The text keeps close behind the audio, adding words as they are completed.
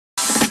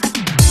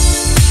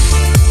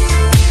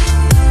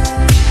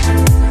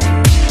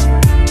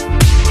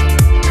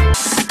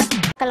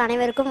மக்கள்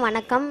அனைவருக்கும்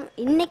வணக்கம்.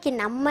 இன்னைக்கு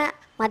நம்ம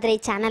மதுரை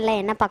சேனலில்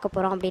என்ன பார்க்க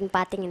போகிறோம் அப்படின்னு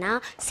பார்த்தீங்கன்னா,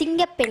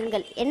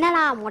 சிங்கப்பெண்கள்.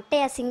 என்னடா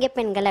மொட்டையா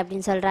சிங்கப்பெண்கள்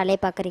அப்படின்னு சொல்கிறாலே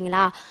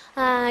பார்க்குறீங்களா?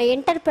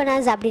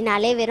 என்டர்பிரனர்ஸ்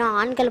அப்படின்னாலே வெறும்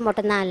ஆண்கள்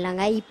மட்டும்தான்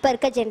இல்லைங்க. இப்போ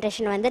இருக்க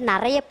ஜென்ரேஷன் வந்து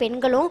நிறைய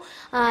பெண்களும்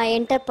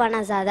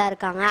என்டர்பிரனர்ஸாக தான்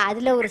இருக்காங்க.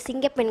 அதில் ஒரு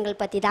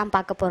சிங்கப்பெண்கள் பற்றி தான்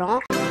பார்க்க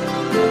போகிறோம்.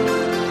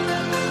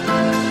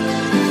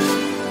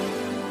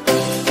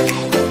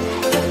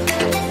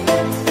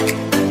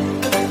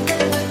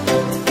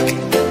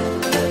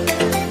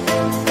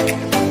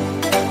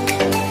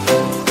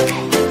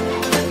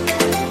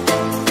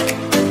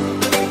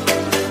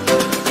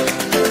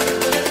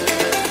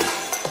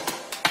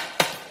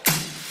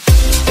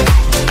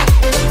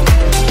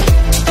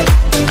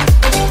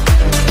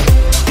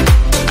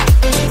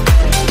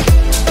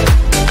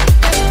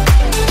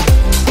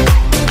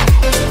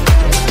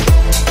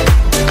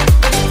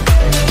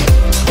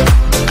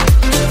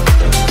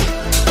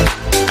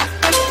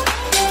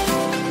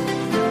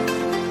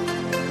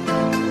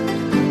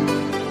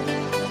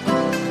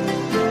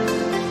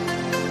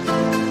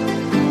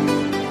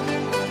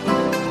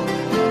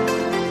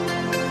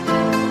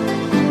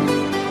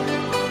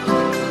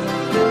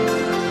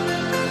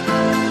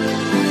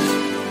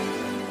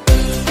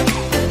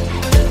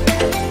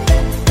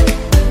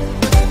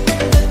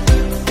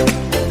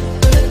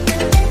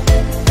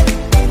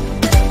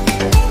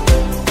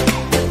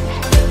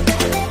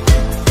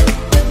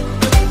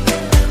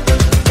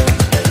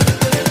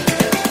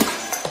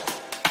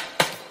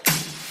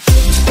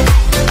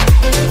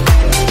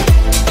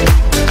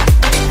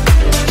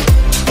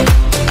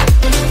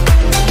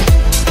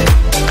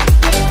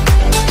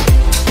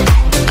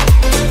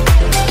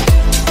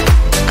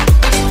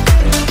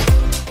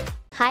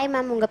 ஹாய்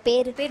மேம், உங்கள்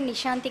பேர்?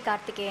 நிஷாந்தி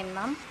கார்த்திகேயன்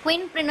மேம்.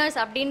 குயின் ப்ரினர்ஸ்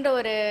அப்படின்ற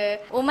ஒரு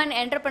உமன்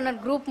என்டர்பிரனர்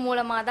குரூப்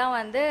மூலமாக தான்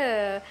வந்து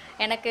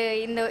எனக்கு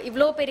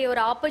இவ்வளோ பெரிய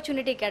ஒரு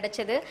ஆப்பர்ச்சுனிட்டி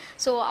கிடைச்சது.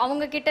 ஸோ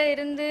அவங்கக்கிட்ட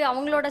இருந்து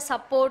அவங்களோட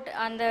சப்போர்ட்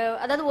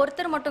அதாவது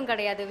ஒருத்தர் மட்டும்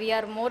கிடையாது, we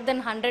are more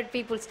then 100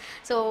 peoples.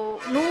 So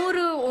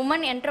 100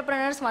 woman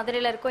entrepreneurs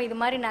மதுரையில் இருக்கும். இது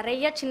மாதிரி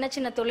நிறைய சின்ன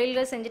சின்ன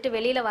தொழில்கள் செஞ்சுட்டு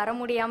வெளியில் வர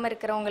முடியாமல்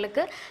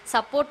இருக்கிறவங்களுக்கு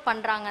சப்போர்ட்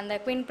பண்ணுறாங்க அந்த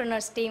குயின்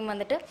ப்ரினர்ஸ் டீம்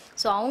வந்துட்டு.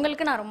 ஸோ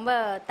அவங்களுக்கு நான் ரொம்ப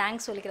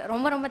தேங்க்ஸ் சொல்லிக்கிறேன்,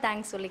 ரொம்ப ரொம்ப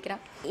தேங்க்ஸ்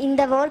சொல்லிக்கிறேன்.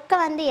 இந்த ஒர்க்கை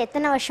வந்து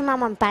எத்தனை வருஷமா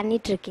மேம்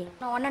பண்ணிட்டு இருக்கீங்க?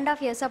 நான்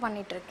 1.5 இயர்ஸாக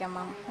பண்ணிட்டு இருக்கேன்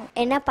மேம்.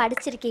 என்ன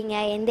படிச்சிருக்கீங்க?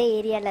 எந்த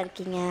ஏரியாவில்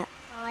இருக்கீங்க?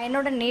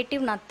 என்னோட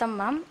நேட்டிவ் நத்தம்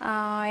மேம்.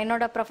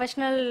 என்னோட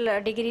ப்ரொஃபஷ்னல்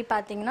டிகிரி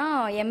பார்த்தீங்கன்னா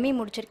எம்இ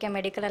முடிச்சிருக்கேன்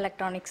மெடிக்கல்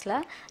எலக்ட்ரானிக்ஸில்.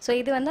 ஸோ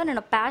இது வந்து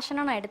என்னோட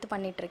பேஷனாக நான் எடுத்து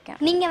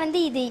பண்ணிகிட்ருக்கேன். நீங்கள்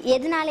வந்து இது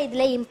எதனால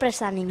இதில்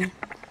இம்ப்ரெஸ் ஆனீங்க?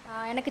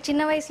 எனக்கு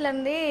சின்ன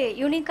வயசுலேருந்தே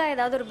யூனிக்காக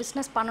ஏதாவது ஒரு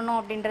பிஸ்னஸ் பண்ணணும்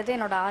அப்படின்றது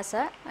என்னோட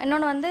ஆசை.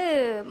 இன்னொன்று வந்து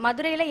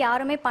மதுரையில்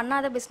யாருமே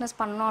பண்ணாத பிஸ்னஸ்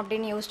பண்ணணும்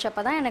அப்படின்னு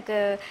யோசிச்சப்போ தான் எனக்கு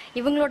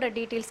இவங்களோட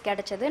டீட்டெயில்ஸ்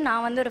கிடச்சது.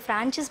 நான் வந்து ஒரு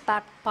ஃப்ரான்ச்சைஸ்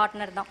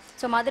பார்ட்னர் தான்.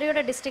 ஸோ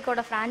மதுரையோட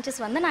டிஸ்ட்ரிக்டோட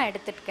ஃப்ரான்ச்சைஸ் வந்து நான்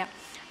எடுத்துருக்கேன்.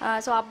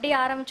 ஸோ அப்படி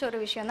ஆரம்பித்த ஒரு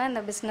விஷயம் தான்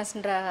இந்த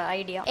பிஸ்னஸ்ன்ற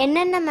ஐடியா.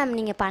 என்னென்ன மேம்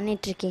நீங்கள்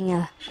பண்ணிகிட்ருக்கீங்க?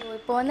 ஸோ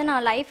இப்போ வந்து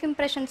நான் லைஃப்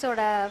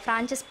இம்ப்ரெஷன்ஸோட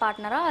ஃப்ரான்ச்சைஸ்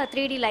பார்ட்னராக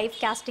 3D லைஃப்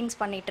கேஸ்டிங்ஸ்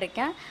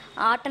பண்ணிகிட்ருக்கேன்.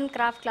 ஆர்ட் அண்ட்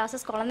கிராஃப்ட்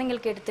கிளாஸஸ்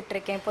குழந்தைங்களுக்கு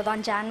எடுத்துகிட்ருக்கேன். இப்போ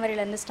தான்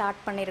ஜான்வரிலேருந்து ஸ்டார்ட்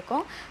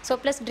பண்ணியிருக்கோம். ஸோ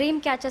ப்ளஸ் ட்ரீம்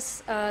கேச்சஸ்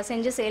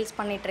செஞ்சு சேல்ஸ்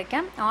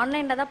பண்ணிகிட்ருக்கேன்.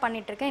 ஆன்லைனில் தான்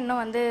பண்ணிகிட்ருக்கேன்.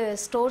 இன்னும் வந்து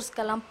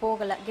ஸ்டோர்ஸ்க்கெல்லாம்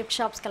போகலை, கிஃப்ட்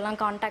ஷாப்ஸ்க்கெல்லாம்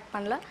காண்டாக்ட்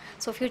பண்ணல.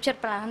 ஸோ ஃப்யூச்சர்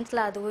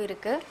பிளான்ஸில் அதுவும்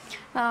இருக்குது.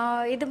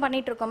 இது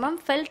பண்ணிகிட்ருக்கோம் மேம்.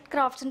 ஃபெல்ட்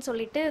கிராஃப்ட்ஸ்ன்னு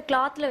சொல்லிட்டு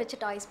கிளாத்தில்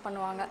வச்சு டாய்ஸ்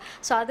பண்ணுவாங்க.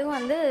 ஸோ அதுவும்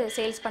வந்து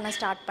சேல்ஸ் பண்ண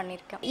ஸ்டார்ட்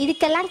பண்ணியிருக்கேன்.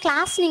 இதுக்கெல்லாம்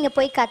கிளாஸ் நீங்கள்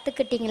போய்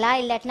கற்றுக்கிட்டீங்களா,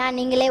 இல்லாட்டினா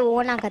நீங்களே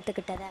ஓனாக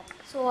கற்றுக்கிட்டதா?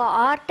 ஸோ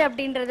ஆர்ட்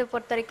அப்படின்றத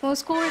பொறுத்த வரைக்கும்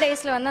ஸ்கூல்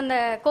டேஸில் வந்து அந்த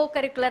கோ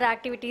கரிக்குலர்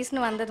ஆக்டிவிட்டீஸ்னு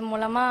வந்தது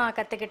மூலமாக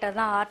கற்றுக்கிட்டது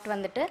தான் ஆர்ட்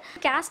வந்துட்டு.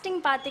 கேஸ்டிங்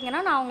பார்த்தீங்கன்னா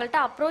நான் அவங்கள்ட்ட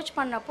அப்ரோச்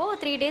பண்ணப்போ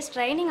 3 days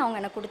ட்ரைனிங் அவங்க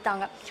எனக்கு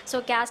கொடுத்தாங்க. ஸோ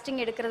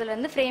கேஸ்டிங்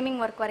எடுக்கிறதுலேருந்து ஃப்ரேமிங்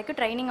ஒர்க் வரைக்கும்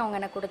ட்ரைனிங் அவங்க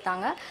எனக்கு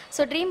கொடுத்தாங்க.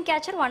 So dream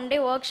catcher 1 day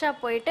work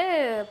shop போயிட்டு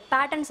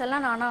பேட்டர்ன்ஸ்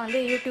எல்லாம் நானாக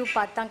வந்து யூடியூப்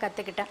பார்த்து தான்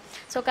கற்றுக்கிட்டேன்.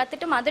 ஸோ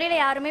கற்றுட்டு மதுரையில்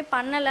யாருமே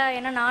பண்ணலை.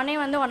 ஏன்னா நானே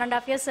வந்து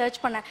 1.5 years சர்ச்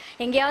பண்ணேன்,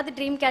 எங்கேயாவது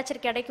ட்ரீம்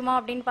கேச்சர் கிடைக்குமா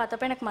அப்படின்னு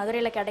பார்த்தப்போ எனக்கு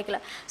மதுரையில் கிடைக்கல.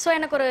 ஸோ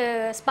எனக்கு ஒரு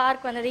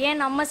ஸ்பார்க் வந்தது,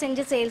 ஏன் நம்ம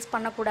செஞ்சு சேல்ஸ்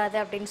பண்ணக்கூடாது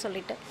அப்படின்னு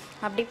சொல்லிட்டு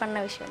அப்படி பண்ண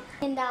விஷயம்.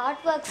 இந்த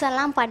ஆர்ட் ஒர்க்ஸ்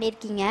எல்லாம்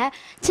பண்ணியிருக்கீங்க.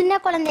 சின்ன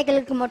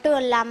குழந்தைகளுக்கு மட்டும்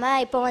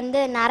இல்லாமல் இப்போ வந்து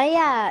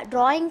நிறையா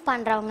ட்ராயிங்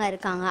பண்ணுறவங்க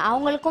இருக்காங்க,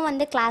 அவங்களுக்கும்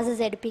வந்து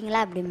கிளாஸஸ்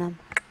எடுப்பீங்களா அப்படி மேம்?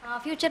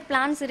 ஃப்யூச்சர்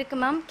பிளான்ஸ் இருக்குது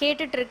மேம்,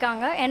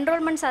 கேட்டுட்ருக்காங்க.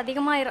 என்ரோல்மெண்ட்ஸ்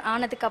அதிகமாக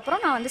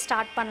ஆனதுக்கப்புறம் நான் வந்து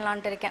ஸ்டார்ட்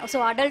பண்ணலான்ட்டு இருக்கேன். ஸோ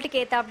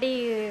அடல்ட்டுக்கு ஏற்ற அப்படி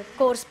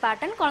கோர்ஸ்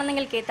பேட்டர்ன்,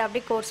 குழந்தைங்களுக்கு ஏற்ற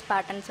அப்படி கோர்ஸ்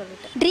பேட்டர்ன்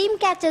சொல்லிட்டு. ட்ரீம்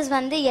கேச்சர்ஸ்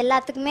வந்து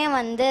எல்லாத்துக்குமே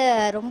வந்து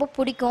ரொம்ப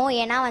பிடிக்கும்.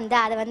 ஏன்னா வந்து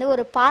அது வந்து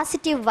ஒரு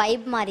பாசிட்டிவ்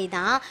வைப் மாதிரி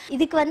தான்.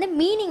 இதுக்கு வந்து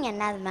மீனிங்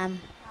என்னது மேம்?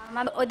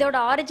 மேம் இதோட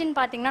ஆரிஜின்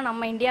பார்த்தீங்கன்னா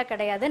நம்ம இந்தியா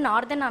கிடையாது,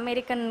 நார்தன்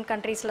அமெரிக்கன்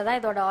கண்ட்ரீஸில் தான்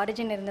இதோட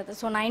ஆரிஜின் இருந்தது.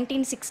 ஸோ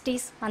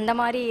 1960s அந்த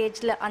மாதிரி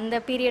ஏஜில் அந்த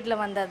பீரியடில்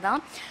வந்தது தான்.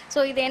 ஸோ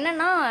இது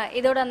என்னென்னா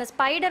இதோட அந்த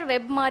ஸ்பைடர்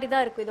வெப் மாதிரி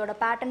தான் இருக்கும் இதோட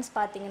பேட்டர்ன்ஸ்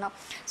பார்த்தீங்கன்னா.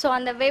 ஸோ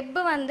அந்த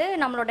வெப்பு வந்து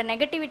நம்மளோட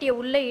நெகட்டிவிட்டியை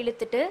உள்ளே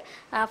இழுத்துட்டு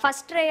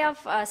ஃபஸ்ட் ரே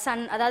ஆஃப்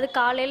சன், அதாவது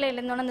காலையில்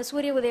எழுந்தோன்னே அந்த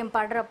சூரிய உதயம்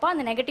படுறப்போ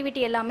அந்த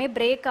நெகட்டிவிட்டி எல்லாமே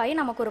பிரேக் ஆகி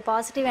நமக்கு ஒரு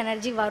பாசிட்டிவ்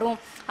எனர்ஜி வரும்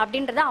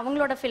அப்படின்றது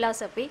அவங்களோட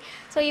ஃபிலாசபி.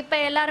 ஸோ இப்போ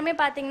எல்லாருமே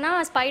பார்த்தீங்கன்னா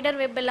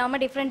ஸ்பைடர் வெப்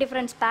இல்லாமல்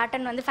டிஃப்ரெண்ட்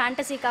பேட்டர்ன் வந்து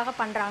ஃபேண்டசிக்காக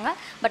பண்றாங்க.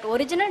 பட்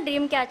ஒரிஜினல்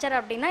ட்ரீம் கேச்சர்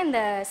அப்படின்னா இந்த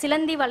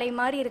சிலந்தி வலை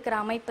மாதிரி இருக்கிற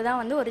அமைப்பு தான்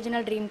வந்து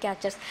ஒரிஜினல் ட்ரீம்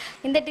கேச்சர்ஸ்.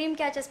 இந்த ட்ரீம்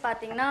கேச்சர்ஸ்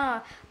பார்த்தீங்கன்னா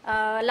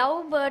லவ்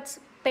பேர்ட்ஸ்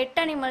பெட்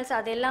அனிமல்ஸ்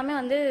அது எல்லாமே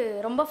வந்து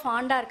ரொம்ப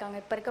ஃபாண்டாக இருக்காங்க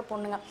இப்போ இருக்க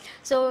பொண்ணுங்க.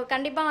 ஸோ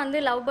கண்டிப்பாக வந்து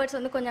லவ் பேர்ட்ஸ்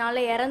வந்து கொஞ்ச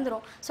நாளில்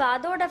இறந்துரும். ஸோ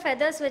அதோட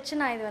ஃபெதர்ஸ் வச்சு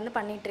நான் இது வந்து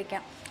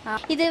பண்ணிகிட்ருக்கேன்.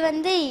 இது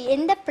வந்து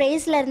எந்த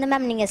ப்ரைஸில் இருந்து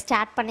மேம் நீங்கள்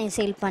ஸ்டார்ட் பண்ணி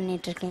சேல்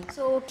பண்ணிகிட்ருக்கீங்க?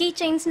 ஸோ கீ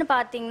செயின்ஸ்னு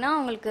பார்த்தீங்கன்னா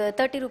உங்களுக்கு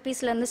 30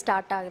 rupeesலேருந்து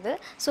ஸ்டார்ட் ஆகுது.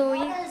 ஸோ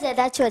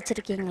ஏதாச்சும்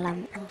வச்சுருக்கீங்களா?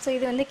 ஸோ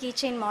இது வந்து கீ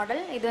செயின்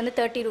மாடல், இது வந்து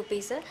 30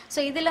 rupees. ஸோ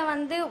இதில்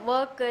வந்து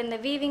ஒர்க் இந்த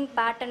வீவிங்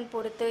பேட்டர்ன்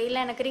பொறுத்து, இல்லை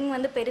எனக்கு ரிங்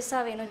வந்து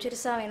பெருசாக வேணும்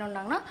சிறுசாக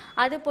வேணும்னாங்கன்னா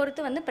அது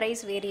பொறுத்து வந்து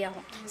ப்ரைஸ் வேரி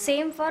ஆகும்.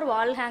 Same for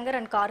wall hanger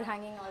and car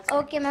hanging also.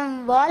 Okay ma'am,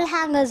 wall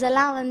hangers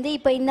எல்லாம் வந்து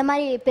இப்போ இந்த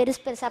மாதிரி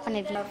பெருசாக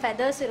பண்ணிருக்கேன்.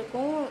 ஃபெதர்ஸ்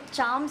இருக்கும்,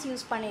 சார்ம்ஸ்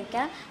யூஸ்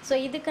பண்ணியிருக்கேன். ஸோ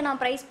இதுக்கு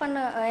நான் ப்ரைஸ்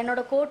பண்ண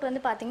என்னோட கோட்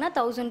வந்து பார்த்தீங்கன்னா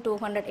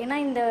 1200. ஏன்னா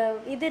இந்த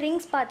இது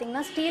ரிங்ஸ்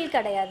பார்த்தீங்கன்னா ஸ்டீல்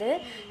கிடையாது,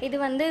 இது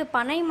வந்து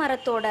பனை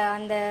மரத்தோட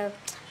அந்த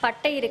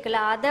பட்டை இருக்குல்ல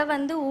அதை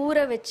வந்து ஊற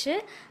வச்சு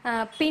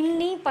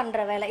பின்னி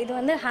பண்ணுற வேலை. இது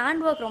வந்து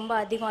ஹேண்ட் ஒர்க் ரொம்ப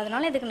அதிகம்,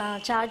 அதனால இதுக்கு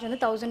நான் சார்ஜ்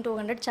வந்து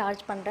 1200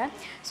 சார்ஜ் பண்ணுறேன்.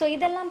 ஸோ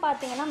இதெல்லாம்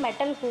பார்த்தீங்கன்னா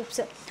மெட்டல்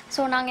ஹூப்ஸ்.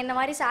 ஸோ நாங்கள் இந்த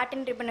மாதிரி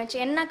சாட்டின் ரிப்பன்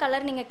வச்சு என்ன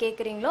கலர் நீங்கள்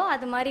கேட்குறீங்களோ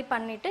அது மாதிரி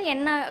பண்ணிவிட்டு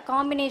என்ன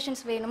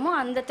காம்பினேஷன்ஸ் வேணுமோ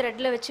அந்த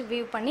த்ரெட்டில் வச்சு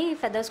வியூ பண்ணி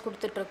ஃபெதர்ஸ்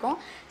கொடுத்துட்ருக்கோம்.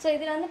 ஸோ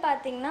இதில் வந்து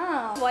பார்த்தீங்கன்னா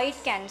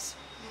ஒயிட் கேன்ஸ்.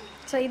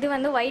 ஸோ இது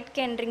வந்து ஒயிட்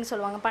கேன் ரிங்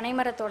சொல்லுவாங்க,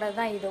 பனைமரத்தோட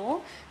தான் இதுவும்.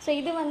 ஸோ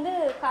இது வந்து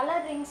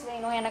கலர் ரிங்ஸ்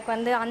வேணும் எனக்கு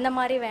வந்து அந்த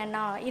மாதிரி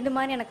வேணாம், இது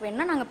மாதிரி எனக்கு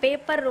வேணும்னா நாங்கள்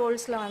பேப்பர்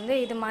ரோல்ஸில் வந்து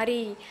இது மாதிரி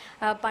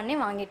பண்ணி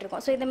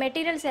வாங்கிட்டுருக்கோம். ஸோ இந்த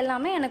மெட்டீரியல்ஸ்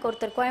எல்லாமே எனக்கு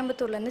ஒருத்தர்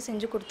கோயம்புத்தூர்லேருந்து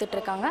செஞ்சு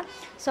கொடுத்துட்ருக்காங்க.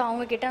 ஸோ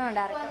அவங்கக்கிட்ட நான்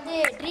டேரக்ட்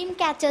வந்து ட்ரீம்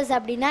கேச்சர்ஸ்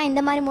அப்படின்னா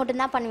இந்த மாதிரி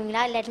மட்டும் தான்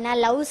பண்ணுவீங்களா, இல்லாட்டினா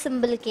லவ்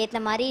சிம்பிளுக்கு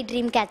ஏற்ற மாதிரி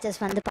ட்ரீம்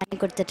கேச்சர்ஸ் வந்து பண்ணி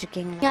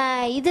கொடுத்துட்ருக்கீங்க?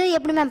 இது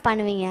எப்படி மேம்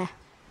பண்ணுவீங்க?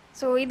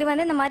 ஸோ இது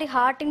வந்து இந்த மாதிரி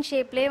ஹார்ட்டின்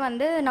ஷேப்லேயே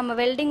வந்து நம்ம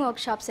வெல்டிங்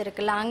ஒர்க் ஷாப்ஸ்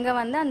இருக்குல்ல, அங்கே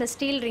வந்து அந்த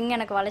ஸ்டீல் ரிங்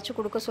எனக்கு வளைச்சி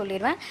கொடுக்க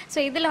சொல்லிடுவேன். ஸோ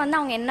இதில் வந்து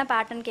அவங்க என்ன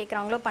பேட்டர்ன்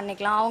கேட்குறாங்களோ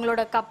பண்ணிக்கலாம்,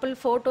 அவங்களோட கப்புள்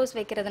ஃபோட்டோஸ்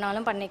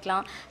வைக்கிறதுனாலும்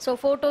பண்ணிக்கலாம். ஸோ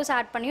ஃபோட்டோஸ்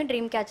ஆட் பண்ணியும்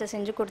ட்ரீம் கேச்சர்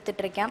செஞ்சு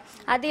கொடுத்துட்ருக்கேன்.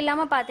 அது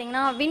இல்லாமல்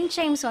பார்த்தீங்கன்னா விண்ட்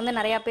சைம்ஸ் வந்து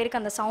நிறையா பேருக்கு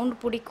அந்த சவுண்ட்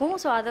பிடிக்கும்.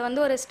 ஸோ அது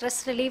வந்து ஒரு ஸ்ட்ரெஸ்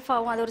ரிலீஃப்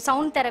ஆகும், அது ஒரு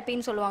சவுண்ட்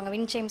தெரப்பின்னு சொல்லுவாங்க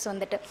விண்ட் சைம்ஸ்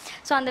வந்துட்டு.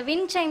 ஸோ அந்த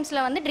விண்ட்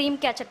சைம்ஸில் வந்து ட்ரீம்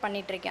கேச்சர்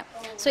பண்ணிகிட்ருக்கேன்.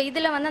 ஸோ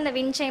இதில் வந்து அந்த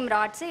விண்ட் சைம்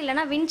ராட்ஸ்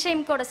இல்லைனா விண்ட்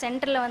சைம்கோட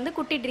சென்டரில் வந்து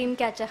குட்டி ட்ரீம்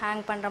கேச்சர்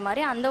ஹேங் பண்ணுற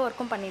மாதிரி அந்த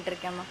ஒர்க்கும் பண்ணிட்டு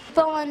இருக்கேன்.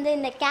 இப்போ வந்து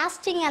இந்த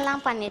கேஸ்டிங்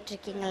எல்லாம் பண்ணிட்டு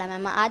இருக்கீங்களா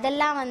மேம்?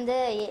 அதெல்லாம் வந்து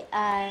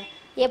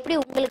எப்படி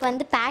உங்களுக்கு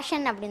வந்து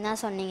பேஷன் அப்படின்னு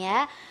தான் சொன்னீங்க,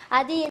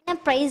 அது என்ன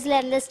ப்ரைஸ்ல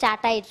இருந்து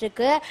ஸ்டார்ட் ஆயிட்டு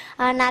இருக்கு?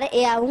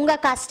 நிறைய உங்க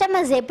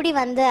கஸ்டமர்ஸ் எப்படி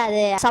வந்து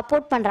அது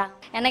சப்போர்ட் பண்றாங்க?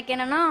 எனக்கு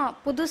என்னன்னா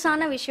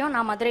புதுசான விஷயம்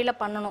நான் மதுரையில்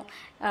பண்ணணும்.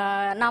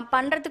 நான்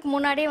பண்ணுறதுக்கு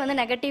முன்னாடியே வந்து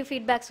நெகட்டிவ்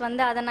ஃபீட்பேக்ஸ்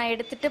வந்து அதை நான்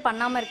எடுத்துகிட்டு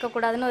பண்ணாமல்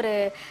இருக்கக்கூடாதுன்னு ஒரு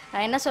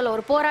என்ன சொல்ல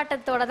ஒரு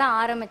போராட்டத்தோடு தான்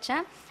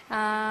ஆரம்பித்தேன்.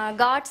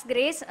 காட்ஸ்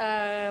கிரேஸ்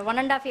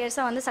 1.5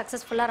 இயர்ஸாக வந்து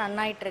சக்ஸஸ்ஃபுல்லாக ரன்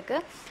ஆகிட்டுருக்கு.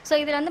 ஸோ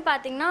இதில் வந்து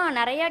பார்த்திங்கன்னா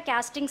நிறையா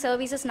கேஸ்டிங்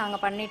சர்வீசஸ்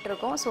நாங்கள்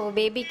பண்ணிகிட்ருக்கோம். So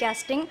baby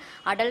casting,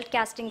 adult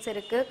castings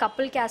இருக்குது,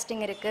 கப்புள்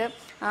கேஸ்டிங் இருக்குது,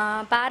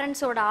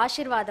 பேரண்ட்ஸோட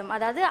ஆசீர்வாதம்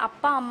அதாவது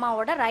அப்பா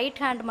அம்மாவோட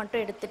ரைட் ஹேண்ட்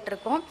மட்டும்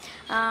எடுத்துகிட்ருக்கோம்.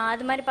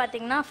 அது மாதிரி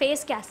பார்த்திங்கன்னா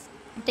ஃபேஸ்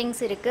கேஸ்டிங்ஸ்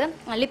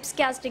இருக்குது, லிப்ஸ்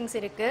கேஸ்டிங்ஸ்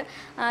இருக்குது.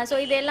 ஸோ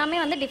இது எல்லாமே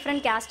வந்து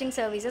டிஃப்ரெண்ட் கேஸ்டிங்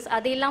சர்வீசஸ்.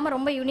 அது இல்லாமல்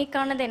ரொம்ப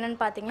யூனிக்கானது என்னென்னு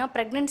பார்த்தீங்கன்னா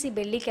ப்ரெக்னன்சி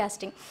பெல்லி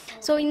கேஸ்டிங்.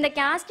 ஸோ இந்த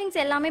கேஸ்டிங்ஸ்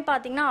எல்லாமே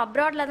பார்த்தீங்கன்னா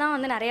அப்ராடில் தான்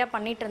வந்து நிறையா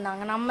பண்ணிகிட்டு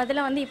இருந்தாங்க. நம்ம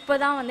இதில் வந்து இப்போ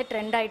தான் வந்து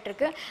ட்ரெண்ட்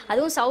ஆகிட்டுருக்கு.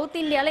 அதுவும் சவுத்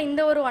இந்தியாவில்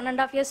இந்த ஒரு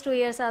 1.5 இயர்ஸ் 2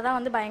 இயர்ஸாக தான்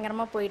வந்து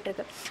பயங்கரமாக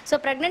போயிட்டுருக்கு. ஸோ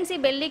ப்ரெக்னன்சி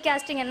பெல்லி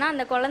கேஸ்டிங் என்ன,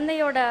 அந்த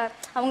குழந்தையோட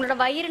அவங்களோட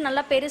வயிறு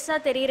நல்லா பெருசாக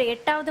தெரிகிற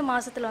 8வது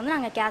மாதத்தில் வந்து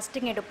நாங்கள்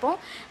கேஸ்டிங் எடுப்போம்.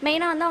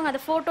 மெயினாக வந்து அவங்க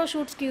அதை ஃபோட்டோ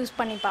ஷூட்ஸ்க்கு யூஸ்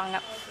பண்ணிப்பாங்க.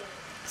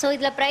 ஸோ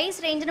இதில் ப்ரைஸ்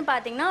ரேஞ்சுன்னு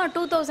பார்த்தீங்கன்னா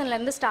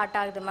 2000லேருந்து ஸ்டார்ட்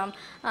ஆகுது மேம்.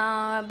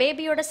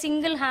 பேபியோட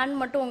சிங்கிள் ஹேண்ட்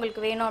மட்டும்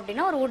உங்களுக்கு வேணும்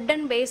அப்படின்னா ஒரு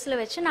வுட்டன் பேஸில்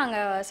வச்சு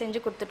நாங்கள்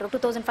செஞ்சு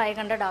கொடுத்துட்ருக்கோம்.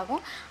 2500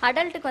 ஆகும்.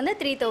 அடல்ட்டுக்கு வந்து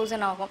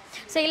 3000 ஆகும்.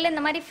 ஸோ இல்லை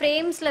இந்த மாதிரி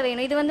ஃப்ரேம்ஸில்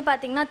வேணும், இது வந்து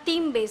பார்த்தீங்கன்னா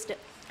தீம் பேஸ்டு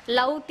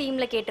லவ்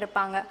தீமில்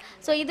கேட்டிருப்பாங்க.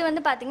 ஸோ இது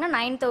வந்து பார்த்திங்கன்னா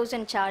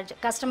 9000 சார்ஜ்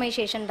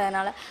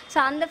கஸ்டமைசேஷன்றதுனால. ஸோ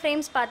அந்த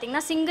ஃப்ரேம்ஸ்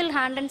பார்த்திங்கன்னா single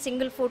hand and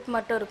single food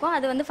மட்டும் இருக்கும்,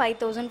 அது வந்து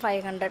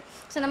 5500.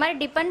 ஸோ இந்த மாதிரி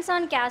டிபெண்ட்ஸ்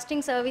ஆன்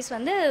கேஸ்டிங் சர்வீஸ்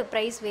வந்து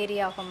ப்ரைஸ் வேரி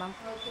ஆகும் மேம்.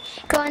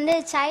 இப்போ வந்து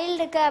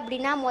சைல்டுக்கு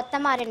அப்படின்னா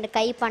மொத்தமாக 2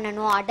 கை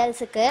பண்ணணும்,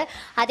 அடல்ட்ஸுக்கு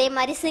அதே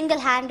மாதிரி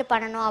சிங்கிள் ஹேண்டு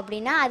பண்ணணும்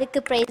அப்படின்னா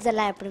அதுக்கு ப்ரைஸ்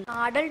எல்லாம் எப்படி?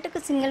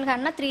 அடல்ட்டுக்கு சிங்கிள்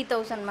ஹேண்ட்னா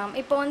 3000 மேம்.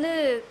 இப்போ வந்து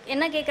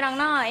என்ன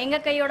கேட்குறாங்கன்னா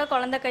எங்கள் கையோட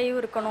குழந்தை கையும்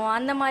இருக்கணும்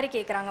அந்த மாதிரி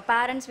கேட்குறாங்க.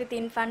 பேரண்ட்ஸ் வித்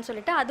இன்ஃபேன்ட்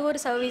சொல்லிட்டு அது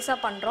ஒரு சர்வீஸாக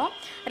பண்ணுறோம்.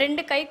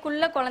 2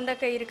 கைக்குள்ளே குழந்தை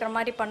கை இருக்கிற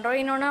மாதிரி பண்ணுறோம்.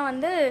 இன்னொன்னா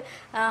வந்து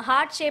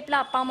ஹார்ட்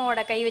ஷேப்பில் அப்பா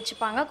அம்மாவோட கை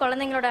வச்சுப்பாங்க,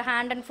 குழந்தைங்களோட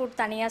ஹேண்ட் அண்ட்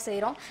ஃபுட் தனியாக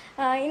செய்கிறோம்.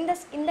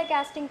 இந்த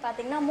கேஸ்டிங்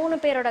பார்த்திங்கன்னா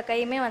 3 பேரோட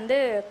கையுமே வந்து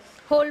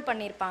ஹோல்ட்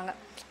பண்ணியிருப்பாங்க.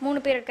 3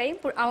 பேர் கை,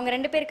 அவங்க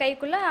 2 பேர்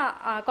கைக்குள்ளே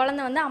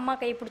குழந்தை வந்து அம்மா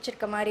கை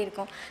பிடிச்சிருக்க மாதிரி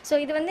இருக்கும். ஸோ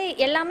இது வந்து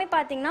எல்லாமே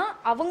பார்த்திங்கன்னா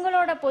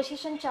அவங்களோட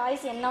பொசிஷன்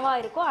சாய்ஸ் என்னவா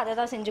இருக்கோ அதை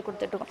தான் செஞ்சு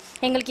கொடுத்துட்ருக்கோம்.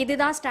 எங்களுக்கு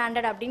இதுதான்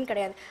ஸ்டாண்டர்ட் அப்படின்னு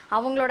கிடையாது.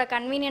 அவங்களோட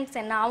கன்வீனியன்ஸ்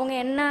என்ன, அவங்க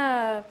என்ன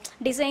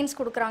டிசைன்ஸ்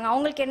கொடுக்குறாங்க,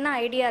 அவங்களுக்கு என்ன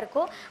ஐடியா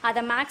இருக்கோ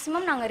அதை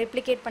மேக்ஸிமம் நாங்கள்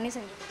ரிப்ளிகேட் பண்ணி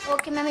செஞ்சோம்.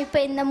 ஓகே மேம்,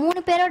 இப்போ இந்த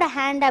 3 பேரோட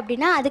ஹேண்ட்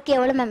அப்படின்னா அதுக்கு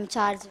எவ்வளோ ma'am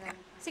charge ma'am?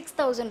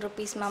 6,000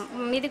 rupees ma'am.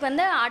 இதுக்கு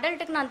வந்து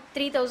அடல்ட்டுக்கு நான்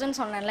 3,000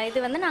 சொன்னேன்ல, இது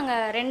வந்து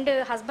நாங்கள் 2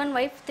 ஹஸ்பண்ட்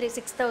ஒய்ஃப்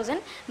 6,000.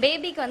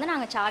 பேபிக்கு வந்து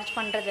நாங்கள் சார்ஜ்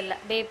பண்ணுறதில்ல.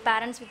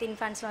 பேரண்ட்ஸ் வித்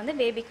இன்ஃபேன்ஸில் வந்து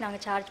பேபிக்கு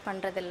நாங்கள் சார்ஜ்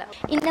பண்ணுறதில்ல.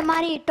 இந்த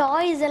மாதிரி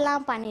டாய்ஸ்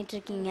எல்லாம்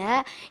பண்ணிகிட்ருக்கீங்க,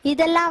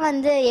 இதெல்லாம்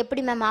வந்து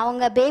எப்படி மேம்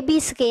அவங்க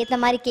பேபிஸ்க்கு ஏற்ற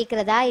மாதிரி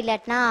கேட்குறதா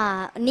இல்லாட்டினா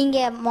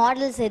நீங்கள்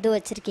மாடல்ஸ் எதுவும்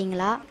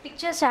வச்சுருக்கீங்களா?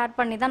 பிக்சர்ஸ் ஷேர்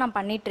பண்ணி தான் நான்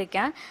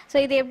பண்ணிகிட்ருக்கேன். ஸோ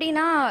இது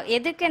எப்படின்னா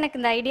எதுக்கு எனக்கு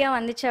இந்த ஐடியா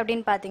வந்துச்சு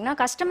அப்படின்னு பார்த்தீங்கன்னா,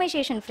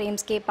 கஸ்டமைசேஷன்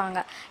ஃப்ரேம்ஸ் கேட்பாங்க.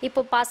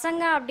 இப்போ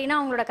பசங்க அப்படின்னா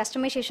அவங்களோட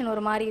கஸ்டமைசேஷன்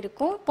ஒரு மாதிரி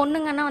இருக்கும்,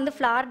 பொண்ணுங்கன்னா வந்து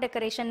ஃப்ளார்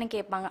டெக்கரேஷன்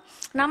கேட்பாங்க.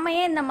 நம்ம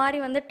ஏன் இந்த மாதிரி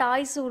வந்து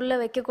டாய்ஸ் உள்ளே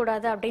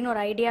வைக்கக்கூடாது அப்படின்னு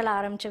ஒரு ஐடியாவில்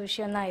ஆரம்பித்த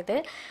விஷயம் தான் இது.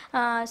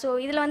 ஸோ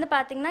இதில் வந்து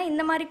பார்த்திங்கன்னா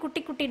இந்த மாதிரி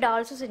குட்டி குட்டி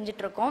டால்ஸும்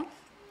செஞ்சிட்ருக்கோம்.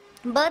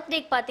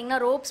 பர்த்டேக்கு பார்த்தீங்கன்னா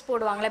ரோப்ஸ்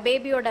போடுவாங்களே,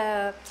 பேபியோட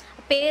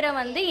பேரை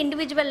வந்து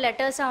இண்டிவிஜுவல்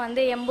லெட்டர்ஸாக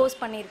வந்து எம்போஸ்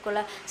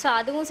பண்ணியிருக்கோம்ல, ஸோ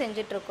அதுவும்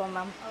செஞ்சிட்ருக்கோம்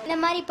மேம். இந்த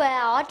மாதிரி இப்போ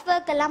ஆர்ட்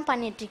ஒர்க் எல்லாம்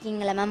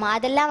பண்ணிகிட்ருக்கீங்களா மேம்,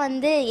 அதெல்லாம்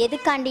வந்து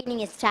எதுக்காண்டி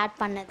நீங்கள்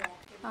ஸ்டார்ட் பண்ணது?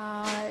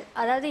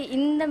 அதாவது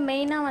இந்த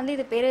மெயினாக வந்து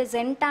இது பேர்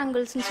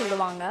ஜென்டாங்கிள்ஸ்னு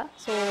சொல்லுவாங்க.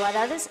 ஸோ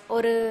அதாவது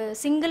ஒரு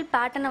சிங்கிள்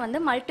பேட்டர்னை வந்து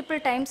மல்டிபிள்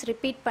டைம்ஸ்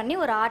ரிப்பீட் பண்ணி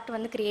ஒரு ஆர்ட்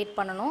வந்து க்ரியேட்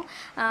பண்ணணும்.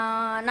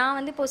 நான்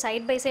வந்து இப்போது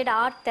சைட் பை சைடு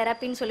ஆர்ட்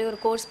தெரப்பின்னு சொல்லி ஒரு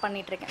கோர்ஸ்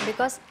பண்ணிகிட்ருக்கேன்.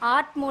 பிகாஸ்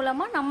ஆர்ட்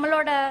மூலமாக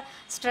நம்மளோட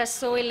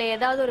ஸ்ட்ரெஸ்ஸோ இல்லை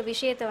ஏதாவது ஒரு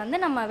விஷயத்தை வந்து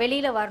நம்ம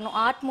வெளியில் வரணும்,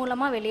 ஆர்ட்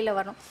மூலமாக வெளியில்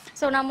வரணும்.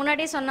 ஸோ நான்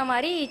முன்னாடியே சொன்ன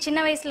மாதிரி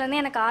சின்ன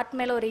வயசுலேருந்தே எனக்கு ஆர்ட்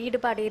மேலே ஒரு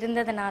ஈடுபாடு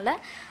இருந்ததுனால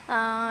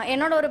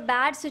என்னோட ஒரு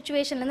பேட்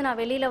சுச்சுவேஷன்லேருந்து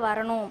நான் வெளியில்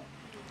வரணும்.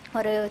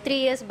 ஒரு 3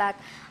 years பேக்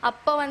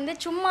அப்போ வந்து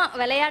சும்மா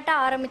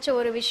விளையாட்டாக ஆரம்பித்த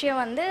ஒரு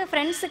விஷயம் வந்து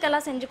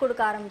ஃப்ரெண்ட்ஸுக்கெல்லாம் செஞ்சு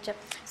கொடுக்க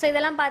ஆரம்பித்தேன். ஸோ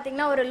இதெல்லாம்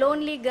பார்த்திங்கன்னா ஒரு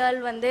லோன்லி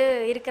கேர்ள் வந்து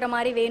இருக்கிற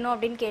மாதிரி வேணும்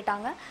அப்படின்னு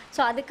கேட்டாங்க.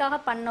 ஸோ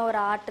அதுக்காக பண்ண ஒரு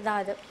ஆர்ட்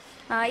தான் அது.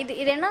 இது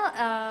என்ன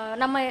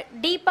நம்ம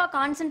டீப்பாக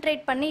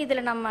கான்சென்ட்ரேட் பண்ணி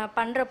இதில் நம்ம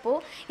பண்ணுறப்போ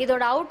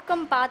இதோட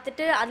அவுட்கம்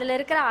பார்த்துட்டு அதில்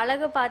இருக்கிற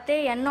அழகு பார்த்தே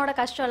என்னோட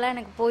கஷ்டம்லாம்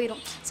எனக்கு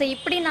போயிடும். ஸோ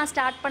இப்படி நான்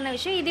ஸ்டார்ட் பண்ண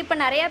விஷயம் இது. இப்போ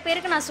நிறையா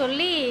பேருக்கு நான்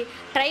சொல்லி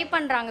ட்ரை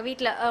பண்ணுறாங்க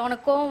வீட்டில்,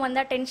 உனக்கு கோவம்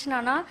வந்தால் டென்ஷன்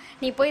ஆனால்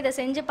நீ போய் இதை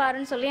செஞ்சு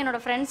பாருன்னு சொல்லி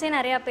என்னோடய ஃப்ரெண்ட்ஸே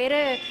நிறையா பேர்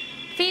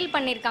ஃபீல்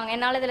பண்ணியிருக்காங்க,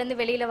 என்னால் இதுலேருந்து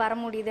வெளியில் வர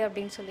முடியுது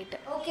அப்படின்னு சொல்லிட்டு.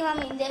 ஓகே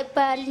மேம், இந்த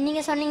இப்போ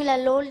நீங்கள் சொன்னீங்களா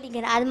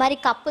லோன்லிங்க, அது மாதிரி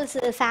கப்புள்ஸ்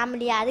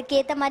ஃபேமிலி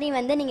அதுக்கேற்ற மாதிரி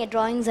வந்து நீங்கள்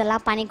ட்ராயிங்ஸ்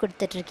எல்லாம் பண்ணி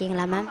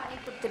கொடுத்துட்ருக்கீங்களா மேம்?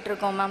 பண்ணி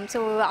கொடுத்துட்ருக்கோம் மேம்.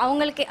 ஸோ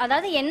அவங்களுக்கு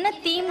அதாவது என்ன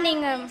தீம்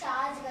நீங்கள்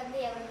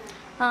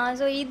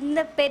ஸோ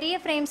இந்த பெரிய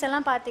ஃப்ரேம்ஸ்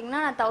எல்லாம் பார்த்தீங்கன்னா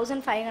நான்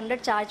 1,500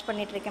 சார்ஜ்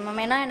பண்ணிகிட்ருக்கேன்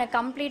மேம். ஏன்னா எனக்கு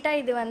கம்ப்ளீட்டாக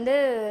இது வந்து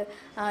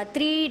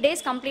 3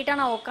 days கம்ப்ளீட்டாக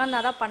நான்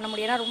உட்காந்தா தான் பண்ண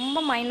முடியும். ஏன்னா ரொம்ப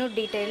மைன்யூட்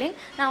டீட்டெயிலிங்.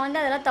 நான்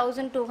வந்து அதெல்லாம்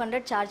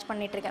 1,200 சார்ஜ்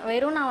பண்ணிகிட்ருக்கேன்.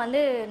 வெறும் நான்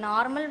வந்து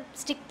நார்மல்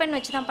ஸ்டிக் பென்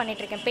வச்சு தான்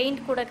பண்ணிகிட்ருக்கேன்,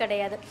 பெயிண்ட் கூட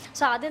கிடையாது.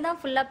 ஸோ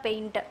அதுதான் ஃபுல்லாக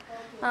பெயிண்ட்டு.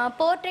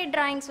 போர்ட்ரேட்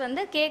ட்ராயிங்ஸ்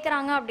வந்து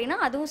கேட்குறாங்க அப்படின்னா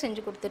அதுவும்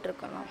செஞ்சு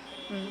கொடுத்துட்ருக்கோம்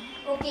மேம்.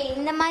 ஓகே,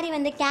 இந்த மாதிரி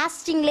வந்து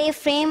கேஸ்டிங்லேயே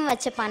ஃப்ரேம்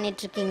வச்சு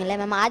பண்ணிகிட்ருக்கீங்களே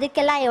மேம்,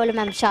 அதுக்கெல்லாம் எவ்வளோ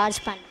மேம்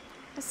சார்ஜ் பண்ண?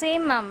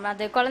 Same ma'am.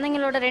 அது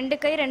குழந்தைங்களோட 2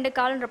 கை 2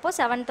 கால்ன்றப்போ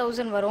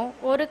 7,000 வரும்,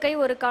 ஒரு கை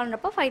ஒரு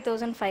கால்ன்றப்போ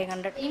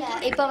 5,500.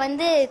 இப்போ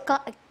வந்து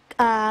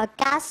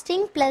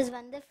கேஸ்டிங் ப்ளஸ்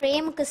வந்து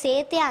ஃப்ரேமுக்கு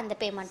சேர்த்தே அந்த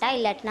பேமெண்ட்டா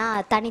இல்லாட்டினா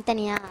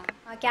தனித்தனியாக?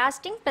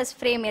 கேஸ்டிங் ப்ளஸ்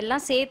ஃப்ரேம்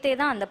எல்லாம் சேர்த்தே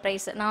தான் அந்த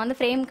ப்ரைஸ். நான் வந்து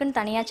ஃப்ரேமுக்குன்னு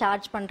தனியாக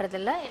சார்ஜ்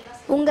பண்ணுறதில்ல.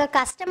 உங்கள்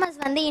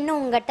கஸ்டமர்ஸ் வந்து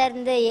இன்னும் உங்கள்கிட்ட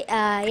இருந்து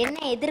என்ன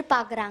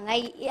எதிர்பார்க்குறாங்க,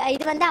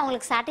 இது வந்து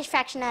அவங்களுக்கு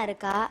சாட்டிஸ்ஃபேக்ஷனாக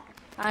இருக்கா?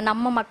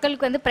 நம்ம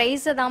மக்களுக்கு வந்து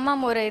ப்ரைஸை தான்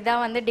மேம் ஒரு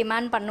இதாக வந்து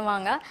டிமாண்ட்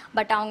பண்ணுவாங்க.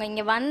 பட் அவங்க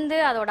இங்கே வந்து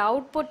அதோட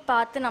அவுட்புட்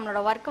பார்த்து நம்மளோட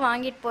ஒர்க்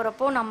வாங்கிட்டு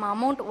போகிறப்போ நம்ம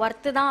அமௌண்ட்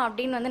ஒர்த்து தான்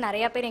அப்படின்னு வந்து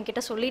நிறையா பேர்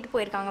என்கிட்ட சொல்லிட்டு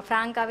போயிருக்காங்க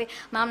ஃப்ராங்காகவே.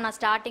 மேம் நான்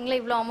ஸ்டார்டிங்கில்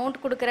இவ்வளோ அமௌண்ட்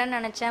கொடுக்குறேன்னு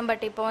நினச்சேன்,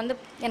 பட் இப்போ வந்து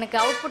எனக்கு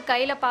அவுட்புட்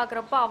கையில்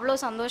பார்க்குறப்போ அவ்வளோ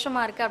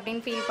சந்தோஷமாக இருக்குது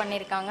அப்படின்னு ஃபீல்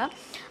பண்ணியிருக்காங்க.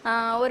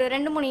 ஒரு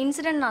 2-3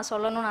 இன்சிடென்ட் நான்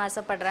சொல்லணும்னு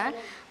ஆசைப்பட்றேன்.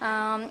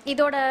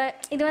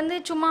 இது வந்து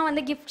சும்மா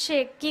வந்து கிஃப்ட்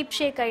ஷேக் கீப்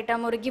ஷேக்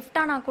ஐட்டம் ஒரு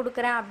கிஃப்டாக நான்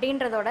கொடுக்குறேன்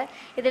அப்படின்றதோட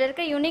இதில்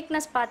இருக்க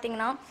யூனிக்னஸ்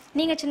பார்த்தீங்கன்னா,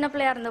 நீங்கள் சின்ன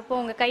பிள்ளையாக இருந்தப்போ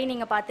உங்கள் கை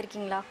நீங்கள்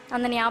பார்த்துருக்கீங்களா,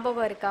 அந்த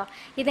ஞாபகம் இருக்கா?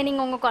 இதை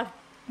நீங்கள் உங்கள்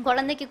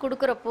குழந்தைக்கு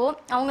கொடுக்குறப்போ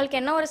அவங்களுக்கு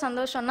என்ன ஒரு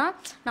சந்தோஷம்னா,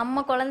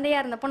 நம்ம குழந்தையா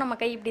இருந்தப்போ நம்ம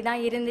கை இப்படி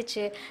தான்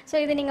இருந்துச்சு. ஸோ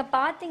இதை நீங்கள்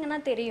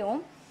பார்த்தீங்கன்னா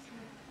தெரியும்.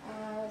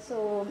 ஸோ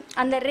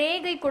அந்த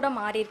ரேகை கூட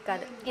மாறி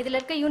இருக்காது. இதில்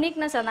இருக்க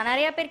யூனிக்னஸ் அதான்.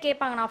 நிறையா பேர்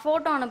கேட்பாங்க, நான்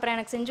ஃபோட்டோ அனுப்புகிறேன்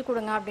எனக்கு செஞ்சு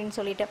கொடுங்க அப்படின்னு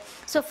சொல்லிட்டு.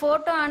 ஸோ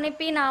ஃபோட்டோ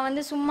அனுப்பி நான்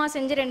வந்து சும்மா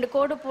செஞ்சு 2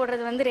 கோடு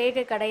போடுறது வந்து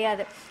ரேகை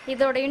கிடையாது.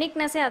 இதோட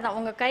யூனிக்னஸே அதான்.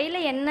 உங்கள்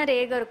கையில் என்ன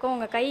ரேகை இருக்கோ,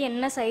 உங்கள் கை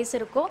என்ன சைஸ்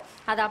இருக்கோ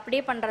அதை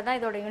அப்படியே பண்ணுறது தான்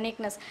இதோட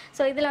யூனிக்னஸ்.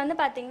 ஸோ இதில் வந்து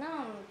பார்த்திங்கன்னா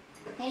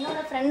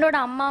என்னோடய ஃப்ரெண்டோட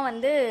அம்மா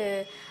வந்து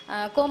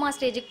கோமா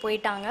ஸ்டேஜுக்கு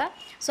போயிட்டாங்க.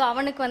 ஸோ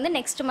அவனுக்கு வந்து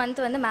நெக்ஸ்ட்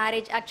மந்த் வந்து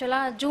மேரேஜ்.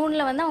 ஆக்சுவலாக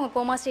ஜூனில் வந்து அவங்க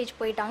கோமா ஸ்டேஜ்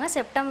போயிட்டாங்க,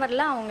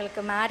 செப்டம்பரில்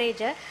அவங்களுக்கு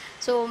மேரேஜு.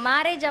 ஸோ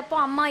மேரேஜ் அப்போ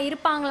அம்மா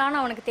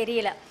இருப்பாங்களான்னு அவனுக்கு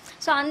தெரியல.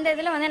 ஸோ அந்த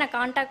இதில் வந்து எனக்கு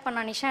காண்டாக்ட்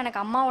பண்ண நிஷா,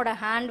 எனக்கு அம்மாவோட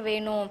ஹேண்ட்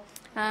வேணும்,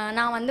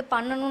 நான் வந்து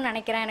பண்ணணும்னு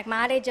நினைக்கிறேன். எனக்கு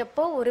மேரேஜ்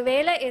அப்போ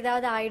ஒருவேளை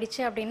ஏதாவது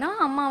ஆயிடுச்சு அப்படின்னா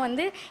அம்மா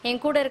வந்து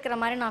என் கூட இருக்கிற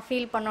மாதிரி நான்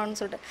ஃபீல் பண்ணணும்னு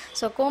சொல்லிட்டு.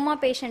 ஸோ கோமா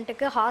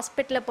பேஷண்ட்டுக்கு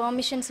ஹாஸ்பிட்டலில்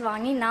பெர்மிஷன்ஸ்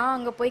வாங்கி நான்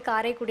அங்கே போய்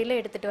காரைக்குடியில்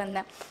எடுத்துகிட்டு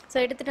வந்தேன். ஸோ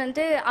எடுத்துகிட்டு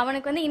வந்து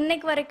அவனுக்கு வந்து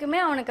இன்னைக்கு வரைக்குமே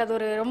அவனுக்கு அது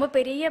ஒரு ரொம்ப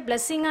பெரிய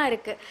பிளெஸ்ஸிங்காக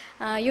இருக்குது,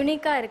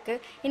 யூனிக்காக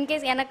இருக்குது.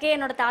 இன்கேஸ் எனக்கே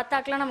என்னோட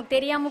தாத்தாக்கெலாம் நமக்கு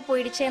தெரியாமல்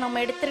போயிடுச்சே,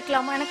 நம்ம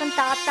எடுத்துருக்கலாமா, எனக்கு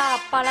தாத்தா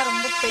அப்பாலாம்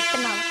ரொம்ப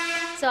பெட்டுனாங்க.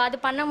 ஸோ அது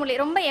பண்ண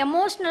முடியல, ரொம்ப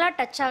எமோஷ்னலாக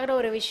டச் ஆகிற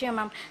ஒரு விஷயம்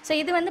மேம். ஸோ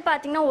இது வந்து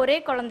பார்த்திங்கன்னா ஒரே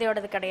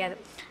குழந்தையோடது கிடையாது,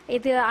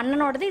 இது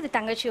அண்ணனோடது, இது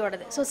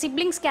தங்கச்சியோடது. ஸோ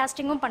சிப்ளிங்ஸ்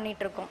கேஸ்டிங்கும்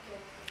பண்ணிகிட்ருக்கோம்.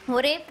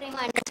 ஒரே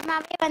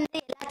நிஜமாவே வந்து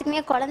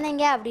எல்லாத்துக்குமே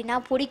குழந்தைங்க அப்படின்னா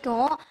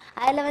பிடிக்கும்.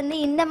 அதில் வந்து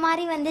இந்த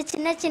மாதிரி வந்து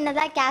சின்ன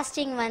சின்னதாக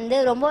கேஸ்டிங் வந்து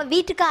ரொம்ப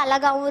வீட்டுக்கு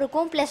அழகாகவும்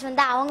இருக்கும். ப்ளஸ்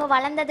வந்து அவங்க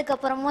வளர்ந்ததுக்கு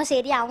அப்புறமும்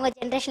சரி, அவங்க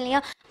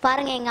ஜென்ரேஷன்லேயும்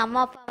பாருங்கள் எங்கள்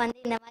அம்மா அப்பா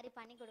வந்து இந்த மாதிரி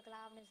பண்ணி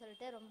கொடுக்கலாம் அப்படின்னு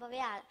சொல்லிட்டு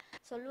ரொம்பவே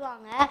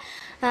சொல்லுவாங்க.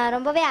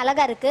 ரொம்பவே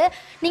அழகாக இருக்குது.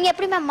 நீங்கள்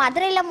எப்படி மேம்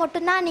மதுரையில்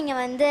மட்டும்தான் நீங்கள்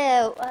வந்து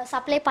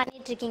சப்ளை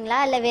பண்ணிகிட்ருக்கீங்களா,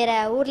 இல்லை வேறு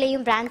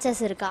ஊர்லேயும்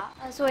பிரான்ச்சஸ் இருக்கா?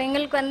 ஸோ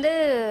எங்களுக்கு வந்து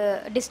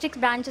டிஸ்ட்ரிக்ட்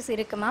பிரான்ச்சஸ்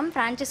இருக்குது மேம்,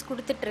 ஃப்ரான்ச்சைஸ்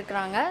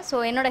கொடுத்துட்ருக்குறாங்க. ஸோ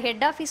என்னோட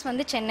ஹெட் ஆஃபீஸ்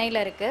வந்து சென்னையில்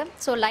இருக்குது.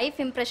 ஸோ லைஃப்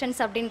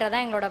இம்ப்ரெஷன்ஸ்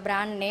அப்படின்றதான் எங்களோட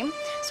brand name.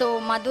 So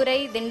Madurai,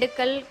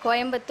 Dindigul,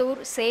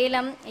 Coimbatore,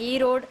 Salem,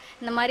 Erode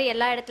இந்த மாதிரி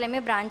எல்லா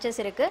இடத்துலையுமே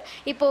பிரான்ச்சஸ் இருக்குது.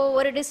 இப்போது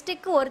ஒரு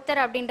டிஸ்ட்ரிக்ட்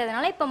ஒருத்தர்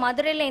அப்படின்றதுனால இப்போ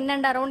மதுரையில்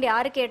இன்னண்ட் அரௌண்ட்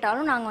யார்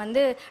கேட்டாலும் நாங்கள்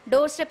வந்து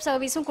டோர் ஸ்டெப்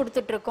சர்வீஸும்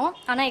கொடுத்துட்ருக்கோம்.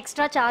 ஆனால்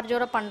எக்ஸ்ட்ரா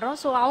சார்ஜோட பண்ணுறோம்.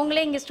 ஸோ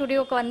அவங்களே இங்கே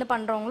ஸ்டுடியோக்கு வந்து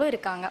பண்ணுறவங்களும்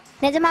இருக்காங்க.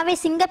 நிஜமாவே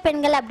சிங்க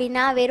பெண்கள்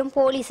அப்படின்னா வெறும்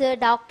போலீஸு,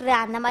 டாக்டரு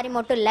அந்த மாதிரி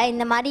மட்டும் இல்லை.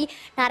 இந்த மாதிரி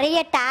நிறைய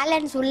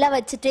டேலண்ட்ஸ் உள்ளே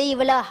வச்சுட்டு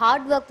இவ்வளோ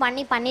ஹார்ட் ஒர்க்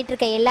பண்ணிட்டு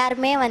இருக்க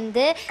எல்லாருமே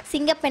வந்து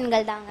சிங்க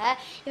பெண்கள் தாங்க.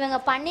 இவங்க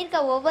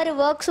பண்ணியிருக்க ஒவ்வொரு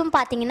ஒர்க்ஸும்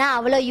பார்த்தீங்கன்னா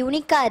அவ்வளோ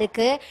யூனிக்காக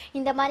இருக்குது.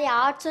 இந்த மாதிரி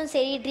ஆர்ட்ஸும்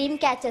சரி, ட்ரீம்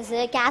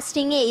கேச்சஸு,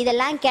 கேஸ்டிங்கு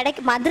இதெல்லாம்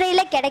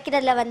மதுரையில்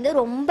கிடைக்கிறதுல வந்து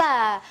ரொம்ப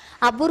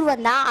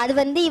அபூர்வம் தான். அது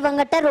வந்து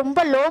இவங்ககிட்ட ரொம்ப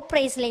லோ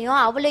ப்ரைஸ்லேயும்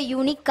அவ்வளோ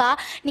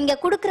யூனிக்காக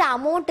நீங்கள் கொடுக்குற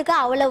அமௌண்ட்டுக்கு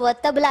அவ்வளோ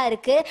ஒர்த்தபுளாக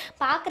இருக்குது.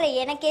 பார்க்குற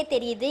எனக்கே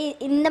தெரியுது.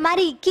 இந்த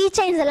மாதிரி கீ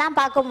செயின்ஸ் எல்லாம்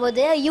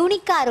பார்க்கும்போது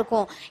யூனிக்காக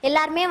இருக்கும்.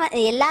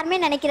 எல்லாருமே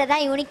நினைக்கிறதா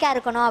யூனிக்காக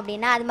இருக்கணும்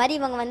அப்படின்னா, அது மாதிரி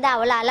இவங்க வந்து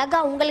அவ்வளோ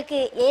அழகாக உங்களுக்கு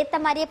ஏற்ற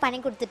மாதிரியே பண்ணி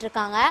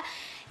கொடுத்துட்ருக்காங்க.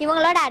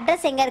 இவங்களோட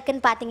அட்ரஸ் எங்கே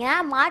இருக்குதுன்னு பார்த்தீங்கன்னா,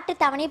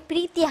 மாட்டுத்தாவணி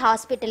பிரீத்தி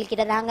ஹாஸ்பிட்டல்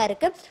கிட்ட தாங்க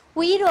இருக்குது.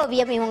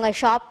 உயிரோவியம் இவங்க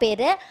ஷாப்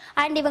பேர்.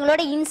 அண்ட்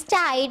இவங்களோட இன்ஸ்டா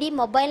ஐடி,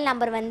 மொபைல்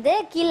நம்பர் வந்து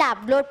கீழே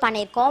அப்லோட்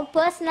பண்ணியிருக்கோம்.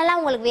 பர்சனலாக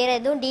உங்களுக்கு வேறு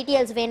எதுவும்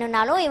டீட்டெயில்ஸ்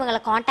வேணும்னாலும் இவங்களை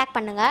காண்டாக்ட்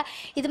பண்ணுங்கள்.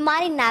 இது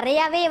மாதிரி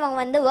நிறையாவே இவங்க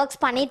வந்து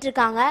ஒர்க்ஸ்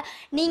பண்ணிகிட்ருக்காங்க.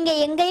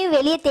 நீங்கள் எங்கேயும்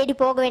வெளியே தேடி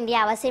போக வேண்டிய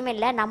அவசியம்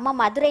இல்லை. நம்ம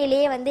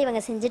மதுரையிலேயே வந்து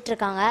இவங்க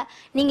செஞ்சிட்ருக்காங்க.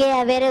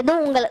 நீங்கள் வேறு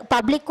எதுவும் உங்கள்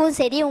பப்ளிக்கும்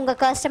சரி,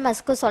 உங்கள்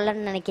கஸ்டமர்ஸ்க்கும்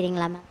சொல்லணும்னு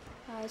நினைக்கிறீங்களா மேம்?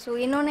 ஸோ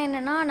இன்னொன்று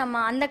என்னென்னா,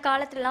 நம்ம அந்த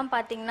காலத்துலலாம்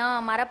பார்த்திங்கன்னா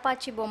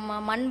மரப்பாச்சி பொம்மை,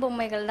 மண்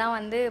பொம்மைகள் தான்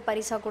வந்து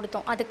பரிசாக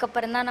கொடுத்தோம்.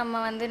 அதுக்கப்புறம் தான்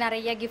நம்ம வந்து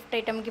நிறைய கிஃப்ட்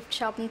ஐட்டம், கிஃப்ட்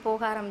ஷாப்னு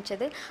போக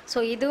ஆரம்பிச்சது. ஸோ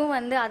இதுவும்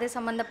வந்து அது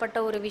சம்மந்தப்பட்ட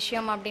ஒரு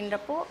விஷயம்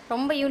அப்படின்றப்போ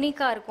ரொம்ப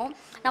யூனிக்காக இருக்கும்.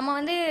 நம்ம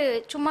வந்து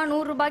சும்மா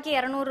 100 ரூபாய்க்கு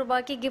 200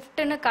 ரூபாய்க்கு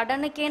கிஃப்ட்டுன்னு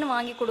கடனுக்கேன்னு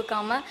வாங்கி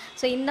கொடுக்காம,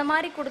 ஸோ இந்த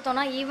மாதிரி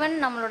கொடுத்தோன்னா ஈவன்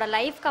நம்மளோட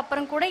லைஃப்க்கு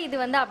அப்புறம் கூட இது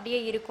வந்து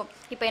அப்படியே இருக்கும்.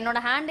 இப்போ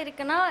என்னோடய ஹேண்ட்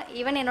இருக்குன்னா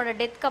ஈவன் என்னோடய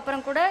டெத்துக்கு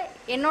அப்புறம் கூட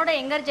என்னோட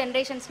யங்கர்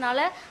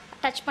ஜென்ரேஷன்ஸ்னால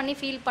டச் பண்ணி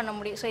ஃபீல் பண்ண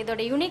முடியும். ஸோ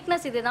இதோட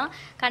யூனிக்னஸ் இதுதான்.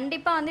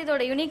 கண்டிப்பாக வந்து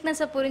இதோட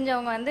யூனிக்னஸை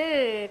புரிஞ்சவங்க வந்து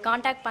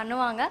காண்டாக்ட்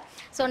பண்ணுவாங்க.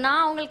 ஸோ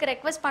நான் அவங்களுக்கு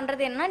ரெக்வஸ்ட்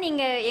பண்ணுறது என்னன்னா,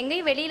 நீங்கள்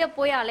எங்கேயும் வெளியில்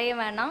போய் அலைய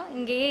வேணாம்,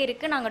 இங்கேயே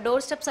இருக்குது. நாங்கள்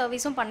டோர் ஸ்டெப்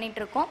சர்வீஸும்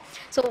பண்ணிகிட்ருக்கோம்.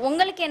 ஸோ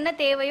உங்களுக்கு என்ன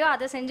தேவையோ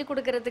அதை செஞ்சு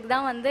கொடுக்கறதுக்கு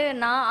தான் வந்து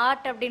நான்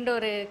ஆர்ட் அப்படின்ற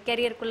ஒரு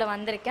கெரியருக்குள்ளே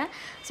வந்திருக்கேன்.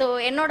 ஸோ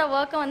என்னோட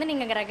ஒர்க்கை வந்து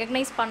நீங்கள்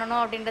ரெகக்னைஸ்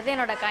பண்ணணும் அப்படின்றது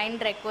என்னோட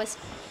கைண்ட் ரெக்வஸ்ட்.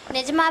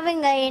 நிஜமாவே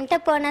இங்கே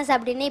என்டர்பிரனர்ஸ்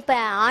அப்படின்னு இப்போ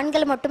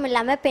ஆண்கள் மட்டும்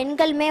இல்லாமல்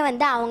பெண்களுமே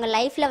வந்து அவங்க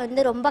லைஃப்பில்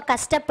வந்து ரொம்ப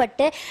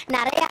கஷ்டப்பட்டு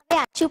நிறையாவே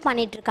அச்சீவ்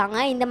பண்ணிட்டு இருக்காங்க.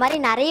 இந்த மாதிரி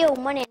நிறைய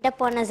உமன்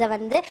என்டர்பிரனர்ஸை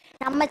வந்து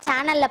நம்ம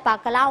சேனலில்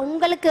பார்க்கலாம்.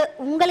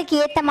 உங்களுக்கு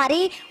ஏற்ற மாதிரி,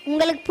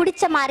 உங்களுக்கு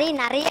பிடிச்ச மாதிரி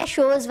நிறைய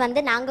ஷோஸ்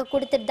வந்து நாங்கள்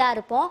கொடுத்துட்டு தான்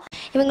இருப்போம்.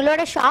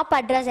 இவங்களோட ஷாப்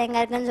அட்ரஸ்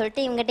எங்கே இருக்குன்னு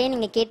சொல்லிட்டு இவங்ககிட்டயே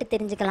நீங்கள் கேட்டு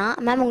தெரிஞ்சுக்கலாம்.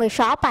 மேம் உங்கள்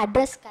ஷாப்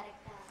அட்ரஸ் கரெக்ட்?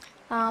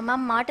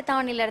 மேம்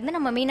மாட்டுத்தாவணிலேருந்து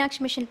நம்ம மீனாட்சி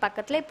மிஷன்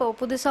பக்கத்தில் இப்போது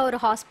புதுசாக ஒரு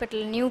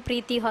hospital, new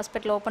Preethi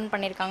hospital open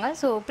பண்ணியிருக்காங்க.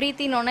 ஸோ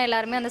ப்ரீத்தின்னு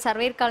எல்லாருமே அந்த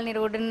சர்வேர் காலனி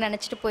ரோடுன்னு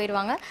நினச்சிட்டு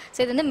போயிடுவாங்க. ஸோ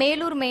இது வந்து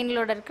மேலூர்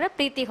மெயினில் இருக்கிற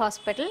ப்ரீத்தி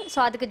ஹாஸ்பிட்டல்.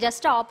 ஸோ அதுக்கு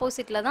ஜஸ்ட்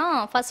ஆப்போசிட்டில் தான்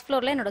ஃபர்ஸ்ட்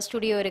ஃப்ளோரில் என்னோடய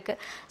ஸ்டுடியோ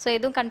இருக்குது. ஸோ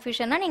எதுவும்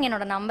கன்ஃபியூஷன்னா நீங்கள்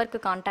என்னோட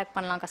நம்பருக்கு காண்டாக்ட்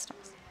பண்ணலாம்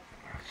கஸ்டமர்ஸ்.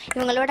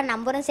 இவங்களோட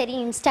நம்பரும் சரி,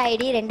 இன்ஸ்டா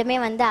ஐடி ரெண்டுமே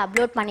வந்து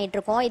அப்லோட்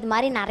பண்ணிகிட்ருக்கோம். இது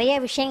மாதிரி நிறைய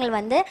விஷயங்கள்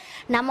வந்து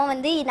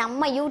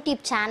நம்ம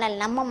யூடியூப் சேனல்,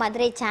 நம்ம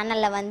மதுரை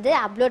சேனலில் வந்து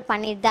அப்லோட்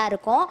பண்ணிட்டு தான்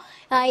இருக்கோம்.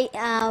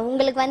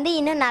 உங்களுக்கு வந்து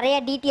இன்னும் நிறைய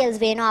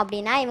டீட்டெயில்ஸ் வேணும்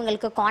அப்படின்னா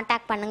இவங்களுக்கு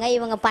காண்டாக்ட் பண்ணுங்கள்.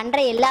 இவங்க பண்ணுற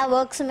எல்லா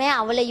ஒர்க்ஸுமே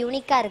அவ்வளோ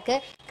யூனிக்காக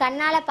இருக்குது.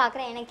 கண்ணால்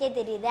பார்க்குற எனக்கே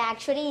தெரியுது.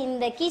 ஆக்சுவலி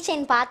இந்த கீ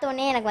செயின்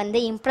பார்த்தோன்னே எனக்கு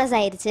வந்து இம்ப்ரெஸ்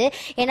ஆயிடுச்சு.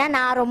 ஏன்னா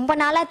நான் ரொம்ப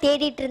நாளாக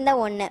தேடிட்டு இருந்த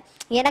ஒன்று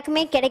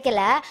எனக்குமே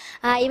கிடைக்கல.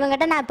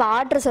 இவங்ககிட்ட நான் இப்போ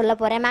ஆர்டர் சொல்ல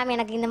போகிறேன். மேம்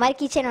எனக்கு இந்த மாதிரி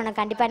கீ செயின் ஒன்று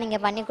கண்டிப்பாக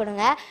நீங்கள் பண்ணி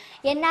கொடுங்க.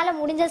 என்னால்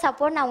முடிஞ்ச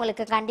சப்போர்ட் நான்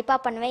உங்களுக்கு கண்டிப்பாக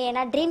பண்ணுவேன்.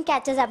 ஏன்னா ட்ரீம்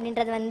கேச்சஸ்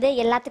அப்படின்றது வந்து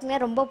எல்லாத்துக்குமே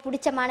ரொம்ப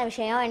பிடிச்சமான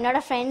விஷயம்.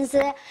 என்னோடய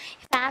ஃப்ரெண்ட்ஸு,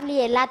 ஃபேமிலி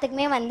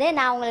எல்லாத்துக்குமே வந்து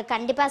நான் உங்களுக்கு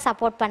கண்டிப்பாக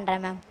சப்போர்ட்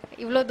பண்ணுறேன் மேம்.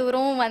 இவ்வளோ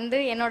தூரம் வந்து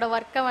என்னோட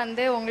ஒர்க்கை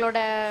வந்து உங்களோட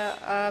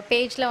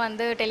பேஜில்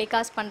வந்து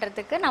டெலிகாஸ்ட்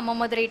பண்ணுறதுக்கு நம்ம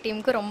மதுரை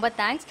டீமுக்கு ரொம்ப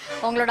தேங்க்ஸ்.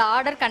 உங்களோட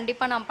ஆர்டர்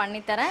கண்டிப்பாக நான்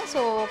பண்ணித்தரேன்.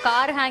 ஸோ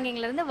கார்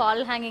ஹேங்கிங்லேருந்து,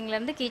 வால்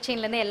ஹேங்கிங்லேருந்து,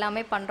 கீச்செயின்லேருந்து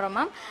எல்லாமே பண்ணுறோம்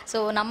மேம். ஸோ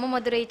நம்ம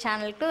மதுரை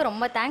சேனலுக்கு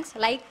ரொம்ப தேங்க்ஸ்.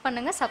 லைக்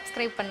பண்ணுங்கள்,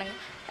 சப்ஸ்கிரைப் பண்ணுங்கள்.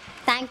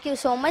 Thank you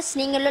so much.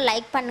 நீங்களும்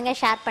லைக் பண்ணுங்கள்,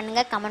 ஷேர்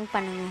பண்ணுங்கள், கமெண்ட்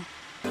பண்ணுங்கள்.